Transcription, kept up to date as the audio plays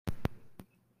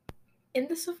In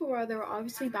the Civil War, there were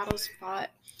obviously battles fought,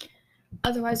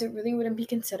 otherwise it really wouldn't be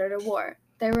considered a war.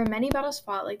 There were many battles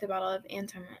fought, like the Battle of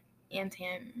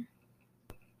Antietam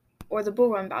or the Bull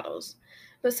Run battles,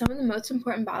 but some of the most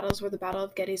important battles were the Battle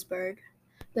of Gettysburg,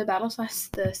 the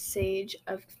the Siege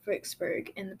of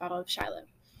Vicksburg, and the Battle of Shiloh.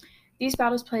 These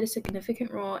battles played a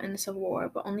significant role in the Civil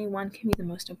War, but only one can be the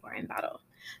most important battle.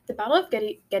 The Battle of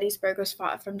Gettysburg was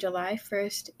fought from July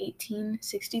 1st,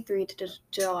 1863 to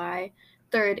July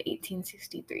 3rd,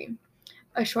 1863.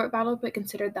 A short battle, but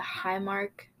considered the high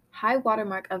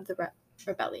watermark of the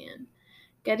rebellion.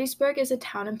 Gettysburg is a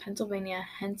town in Pennsylvania,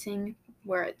 hence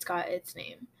where it's got its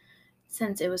name,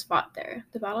 since it was fought there.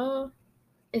 The battle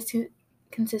is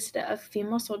consisted of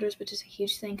female soldiers, which is a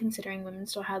huge thing considering women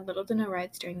still had little to no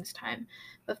rights during this time.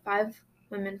 But 5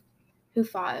 women who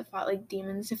fought like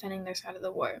demons defending their side of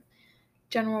the war.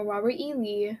 General Robert E.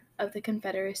 Lee of the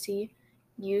Confederacy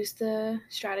used the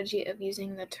strategy of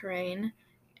using the terrain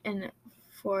and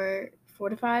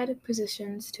fortified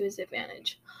positions to his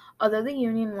advantage. Although the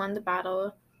Union won the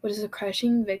battle, which was a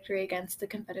crushing victory against the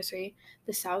Confederacy,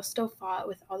 the South still fought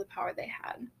with all the power they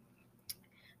had.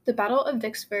 The Battle of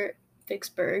Vicksburg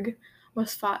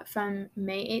was fought from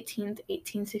May 18th,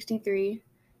 1863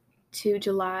 to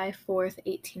July 4th,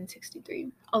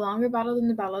 1863. A longer battle than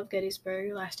the Battle of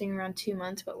Gettysburg, lasting around 2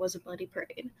 months, but was a bloody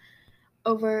parade.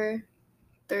 Over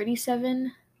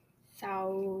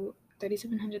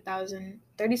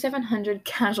 3,700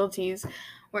 casualties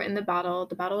were in the battle.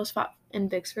 The battle was fought in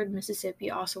Vicksburg, Mississippi,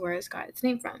 also where it got its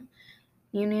name from.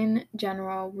 Union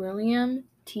General William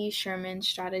T. Sherman's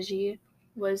strategy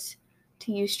was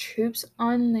to use troops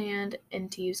on land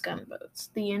and to use gunboats.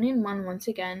 The Union won once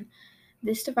again.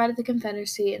 This divided the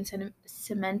Confederacy and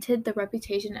cemented the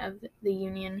reputation of the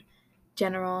Union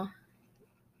General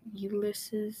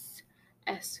Ulysses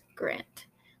S. Grant.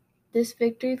 This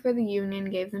victory for the Union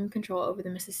gave them control over the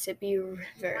Mississippi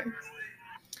River.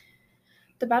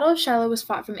 The Battle of Shiloh was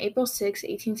fought from April 6,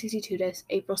 1862 to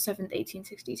April 7,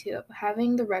 1862,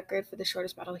 having the record for the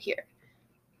shortest battle here.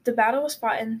 The battle was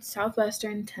fought in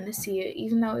southwestern Tennessee.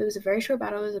 Even though it was a very short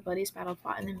battle, it was the bloodiest battle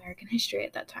fought in American history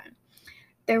at that time.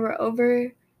 There were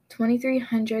over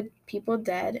 2,300 people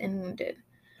dead and wounded.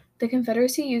 The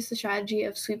Confederacy used the strategy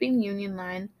of sweeping the Union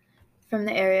line from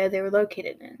the area they were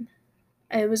located in.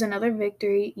 It was another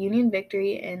Union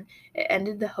victory, and it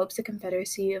ended the hopes of the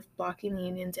Confederacy of blocking the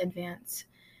Union's advance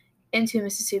into the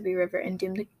Mississippi River and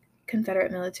doomed the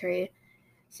Confederate military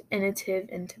initiative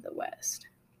into the West.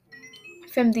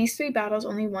 From these three battles,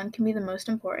 only one can be the most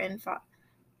important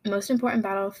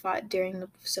battle fought during the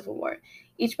Civil War.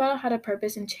 Each battle had a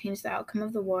purpose and changed the outcome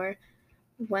of the war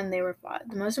when they were fought.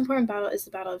 The most important battle is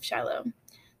the Battle of Shiloh.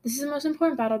 This is the most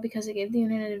important battle because it gave the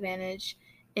Union an advantage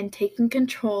in taking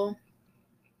control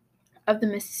of the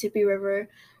Mississippi River,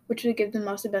 which would give them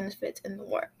lots of benefits in the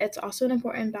war. It's also an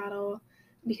important battle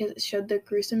because it showed the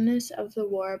gruesomeness of the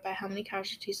war by how many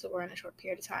casualties there were in a short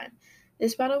period of time.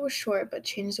 This battle was short but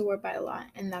changed the war by a lot,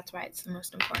 and that's why it's the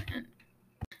most important.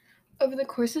 Over the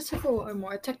course of the Civil War,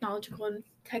 more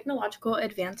technological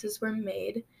advances were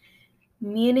made,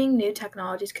 meaning new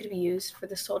technologies could be used for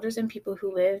the soldiers and people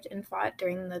who lived and fought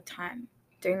during that time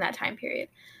period.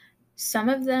 Some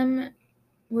of them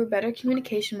were better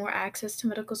communication, more access to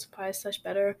medical supplies,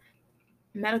 better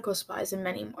medical supplies, and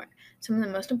many more. Some of the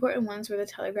most important ones were the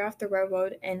telegraph, the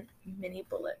railroad, and mini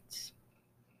bullets.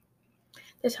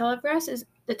 The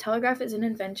telegraph is an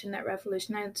invention that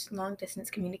revolutionized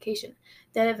long-distance communication.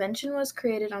 That invention was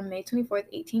created on May 24th,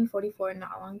 1844,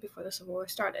 not long before the Civil War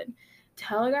started. The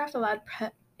telegraph allowed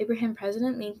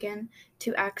President Lincoln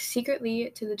to act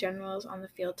secretly to the generals on the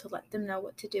field to let them know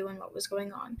what to do and what was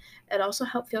going on. It also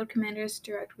helped field commanders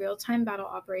direct real-time battle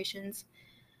operations.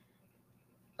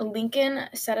 Lincoln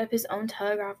set up his own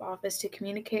telegraph office to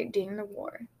communicate during the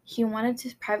war. He wanted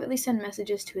to privately send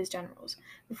messages to his generals.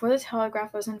 Before the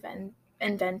telegraph was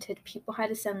invented, people had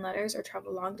to send letters or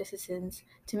travel long distances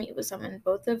to meet with someone,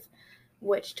 both of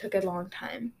which took a long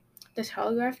time. The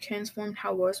telegraph transformed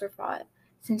how wars were fought,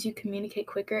 since you communicate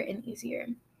quicker and easier.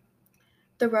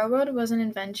 The railroad was an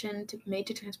invention made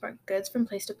to transport goods from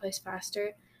place to place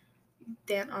faster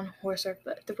than on horse or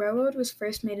foot. The railroad was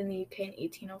first made in the UK in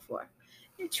 1804.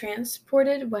 It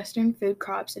transported Western food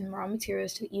crops and raw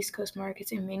materials to the East Coast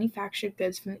markets and manufactured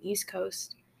goods from the East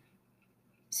Coast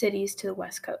cities to the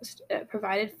West Coast. It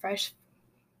provided fresh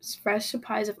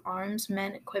supplies of arms,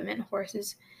 men, equipment,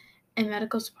 horses, and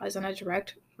medical supplies on a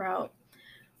direct route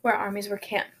where armies were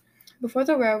camped. Before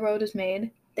the railroad was made,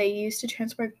 they used to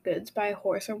transport goods by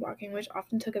horse or walking, which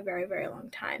often took a very, very long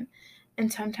time,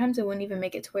 and sometimes it wouldn't even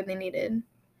make it to where they needed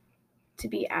to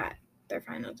be at their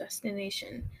final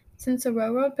destination. Since the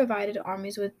railroad provided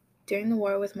armies during the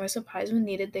war with more supplies when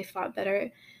needed, they fought better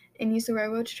and used the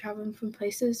railroad to travel from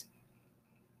place to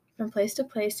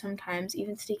place, sometimes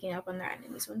even sneaking up on their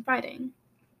enemies when fighting.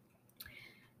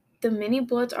 The mini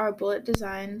bullets are a bullet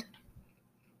designed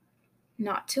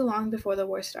not too long before the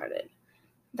war started,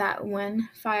 that when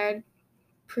fired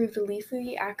proved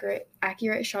lethally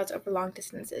accurate shots over long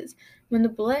distances. When the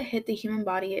bullet hit the human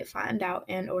body, it flattened out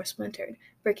and or splintered,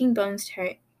 breaking bones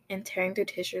and tearing through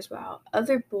tissues, while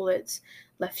other bullets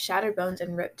left shattered bones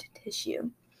and ripped tissue.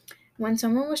 When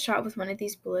someone was shot with one of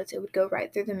these bullets, it would go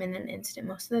right through them in an instant.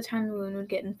 Most of the time, the wound would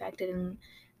get infected and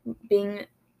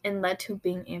led to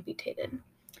being amputated.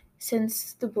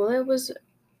 Since the bullet was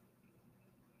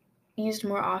used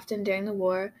more often during the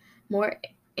war, more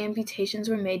amputations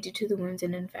were made due to the wounds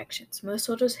and infections. Most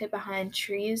soldiers hid behind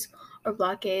trees or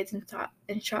blockades and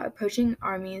shot approaching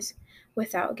armies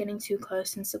without getting too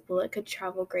close, since the bullet could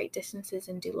travel great distances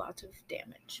and do lots of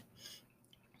damage.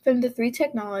 From the three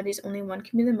technologies, only one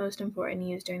can be the most important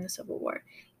used during the Civil War.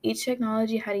 Each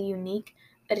technology had a unique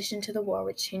addition to the war,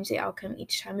 which changed the outcome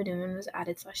each time a new one was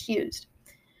added/used.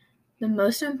 The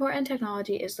most important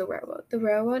technology is the railroad. The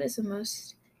railroad is the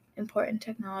most important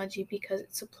technology because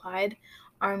it supplied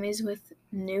armies with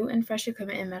new and fresh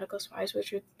equipment and medical supplies,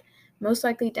 which were most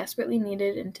likely desperately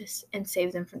needed and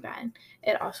saved them from dying.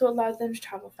 It also allowed them to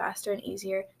travel faster and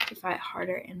easier, to fight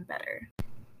harder and better.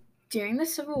 During the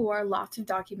Civil War, lots of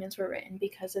documents were written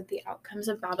because of the outcomes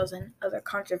of battles and other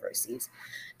controversies.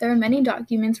 There are many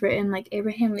documents written, like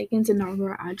Abraham Lincoln's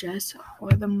Inaugural Address or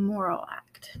the Morrill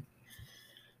Act.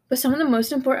 But some of the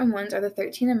most important ones are the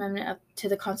 13th Amendment to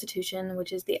the Constitution,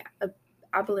 which is the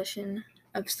abolition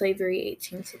of slavery,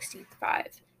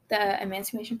 1865, the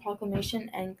Emancipation Proclamation,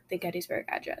 and the Gettysburg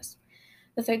Address.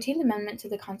 The 13th Amendment to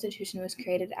the Constitution was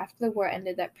created after the war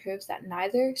ended that proves that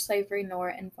neither slavery nor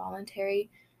involuntary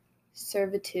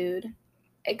servitude,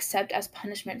 except as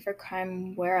punishment for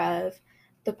crime whereof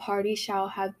the party shall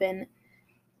have been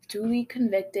duly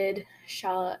convicted,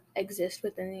 shall exist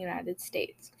within the United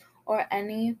States, or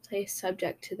any place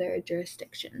subject to their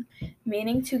jurisdiction,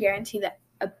 meaning to guarantee the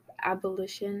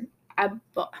abolishment of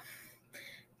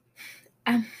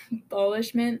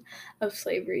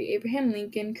slavery. Abraham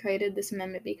Lincoln created this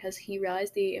amendment because he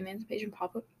realized the Emancipation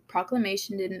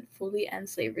Proclamation didn't fully end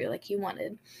slavery like he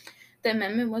wanted. The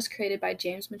amendment was created by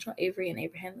James Mitchell Avery and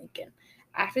Abraham Lincoln.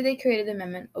 After they created the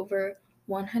amendment, over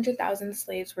 100,000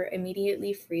 slaves were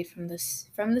immediately freed from the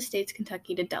states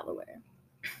Kentucky to Delaware.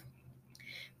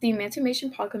 The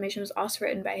Emancipation Proclamation was also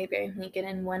written by Abraham Lincoln,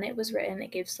 and when it was written, it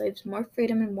gave slaves more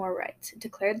freedom and more rights. It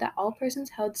declared that all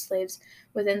persons held slaves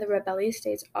within the rebellious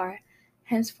states are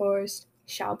henceforth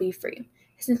shall be free.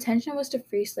 His intention was to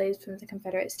free slaves from the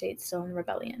Confederate States still in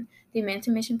rebellion. The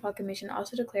Emancipation Proclamation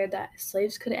also declared that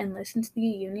slaves could enlist into the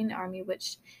Union Army,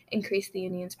 which increased the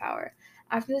Union's power.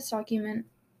 After this document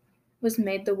was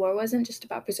made, the war wasn't just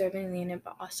about preserving the Union,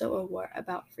 but also a war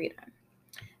about freedom.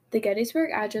 The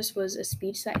Gettysburg Address was a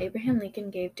speech that Abraham Lincoln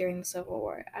gave during the Civil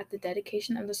War at the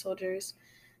dedication of the Soldiers'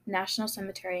 National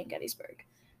Cemetery in Gettysburg.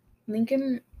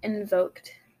 Lincoln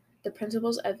invoked the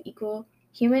principles of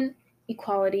human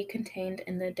equality contained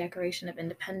in the Declaration of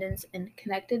Independence and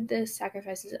connected the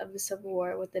sacrifices of the Civil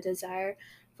War with the desire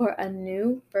for a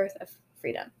new birth of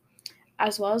freedom,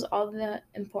 as well as all the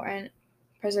important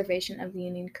preservation of the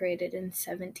Union created in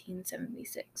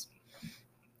 1776.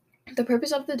 The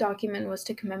purpose of the document was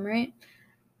to commemorate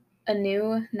a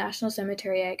new national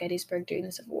cemetery at Gettysburg during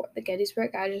the Civil War. The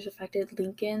Gettysburg Address reflected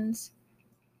Lincoln's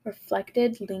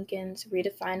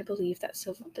redefined belief that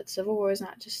Civil War is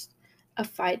not just a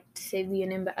fight to save the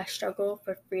Union, but a struggle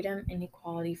for freedom and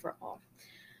equality for all.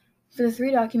 For the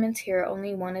three documents here,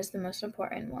 only one is the most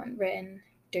important one, written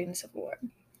during the Civil War.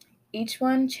 Each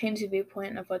one changed the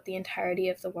viewpoint of what the entirety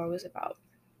of the war was about.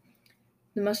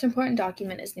 The most important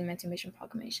document is the Emancipation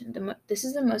Proclamation. This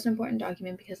is the most important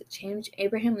document because it changed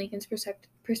Abraham Lincoln's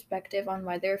perspective on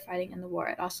why they were fighting in the war.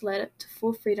 It also led to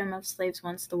full freedom of slaves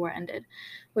once the war ended,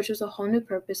 which was a whole new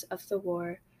purpose of the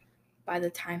war by the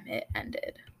time it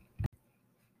ended.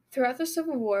 Throughout the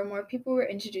Civil War, more people were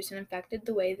introduced and affected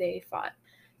the way they fought.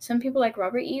 Some people like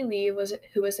Robert E. Lee,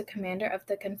 who was the commander of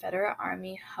the Confederate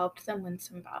Army, helped them win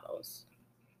some battles.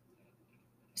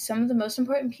 Some of the most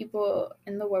important people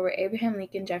in the war were Abraham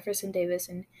Lincoln, Jefferson Davis,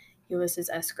 and Ulysses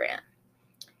S. Grant.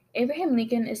 Abraham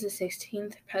Lincoln is the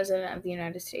 16th President of the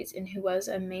United States and who was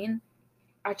a main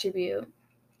attribute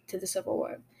to the Civil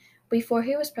War. Before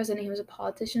he was president, he was a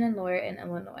politician and lawyer in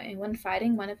Illinois. When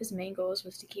fighting, one of his main goals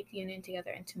was to keep the Union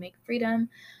together and to make freedom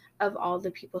of all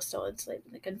the people still enslaved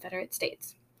in the Confederate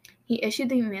States. He issued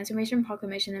the Emancipation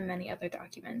Proclamation and many other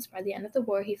documents. By the end of the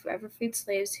war, he forever freed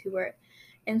slaves who were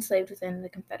enslaved within the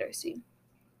Confederacy.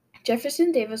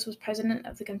 Jefferson Davis was President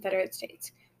of the Confederate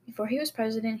States. Before he was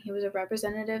president, he was a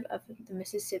representative of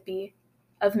Mississippi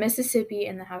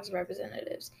in the House of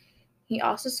Representatives. He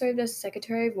also served as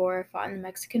Secretary of War, fought in the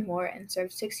Mexican War, and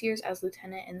served 6 years as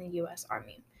lieutenant in the U.S.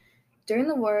 Army. During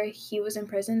the war, he was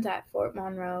imprisoned at Fort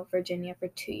Monroe, Virginia, for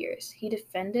 2 years. He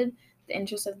defended the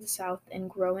interests of the South in the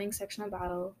growing sectional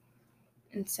battle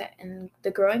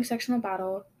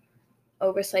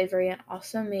over slavery, and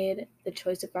also made the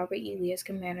choice of Robert E. Lee as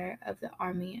commander of the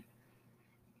Army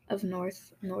of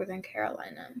Northern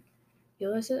Carolina.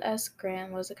 Ulysses S.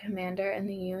 Grant was a commander in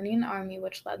the Union Army,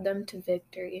 which led them to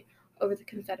victory over the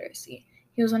Confederacy.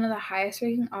 He was one of the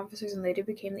highest-ranking officers and later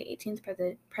became the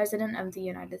 18th President of the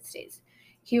United States.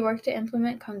 He worked to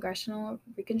implement Congressional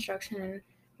Reconstruction and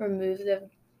remove the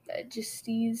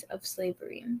vestiges of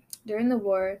slavery. During the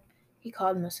war, he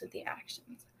called most of the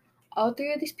actions. All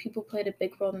three of these people played a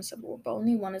big role in the Civil War, but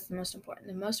only one is the most important.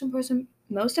 The most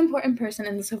important person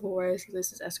in the Civil War is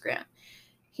Ulysses S. Grant.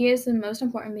 He is the most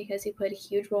important because he played a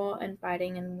huge role in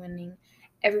fighting and winning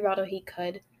every battle he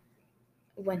could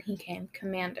when he became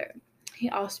commander. He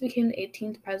also became the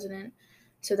 18th president,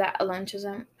 so that alone shows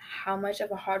him how much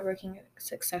of a hardworking,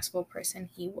 successful person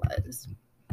he was.